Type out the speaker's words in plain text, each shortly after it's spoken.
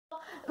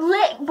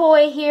Lit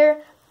Boy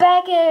here,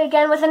 back at it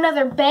again with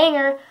another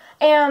banger.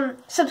 And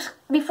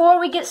before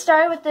we get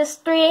started with this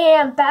 3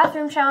 a.m.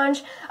 bathroom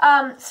challenge,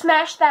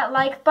 smash that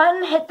like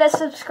button, hit the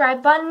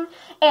subscribe button,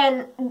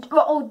 and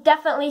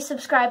definitely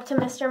subscribe to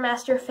Mr.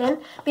 Master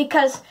Finn,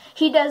 because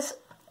he does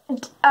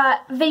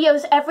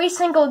videos every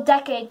single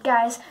decade,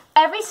 guys.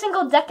 Every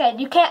single decade.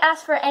 You can't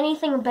ask for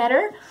anything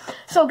better.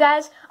 So,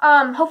 guys,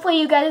 hopefully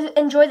you guys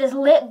enjoy this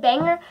lit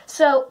banger.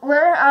 So,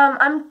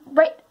 I'm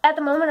right at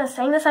the moment of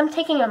saying this, I'm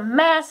taking a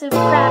massive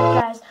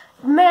crap, guys.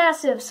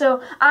 Massive. So,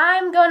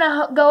 I'm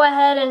gonna go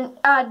ahead and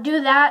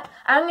do that.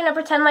 I'm gonna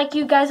pretend like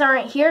you guys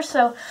aren't here,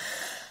 so...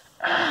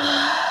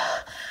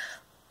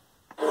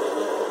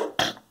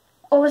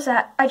 What was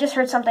that? I just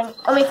heard something.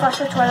 Let me flush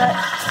the toilet.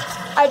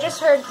 I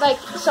just heard, like,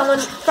 someone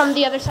from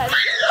the other side.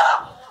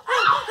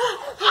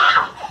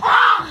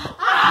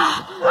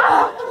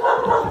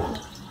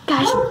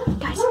 Guys.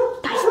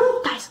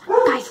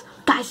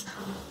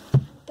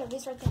 There he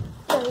is right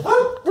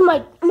there.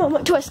 My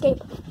moment to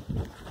escape.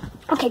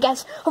 Okay,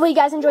 guys. Hopefully you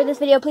guys enjoyed this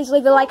video. Please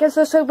leave a like and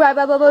subscribe.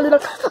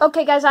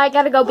 Okay, guys, I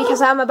gotta go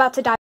because I'm about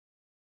to die.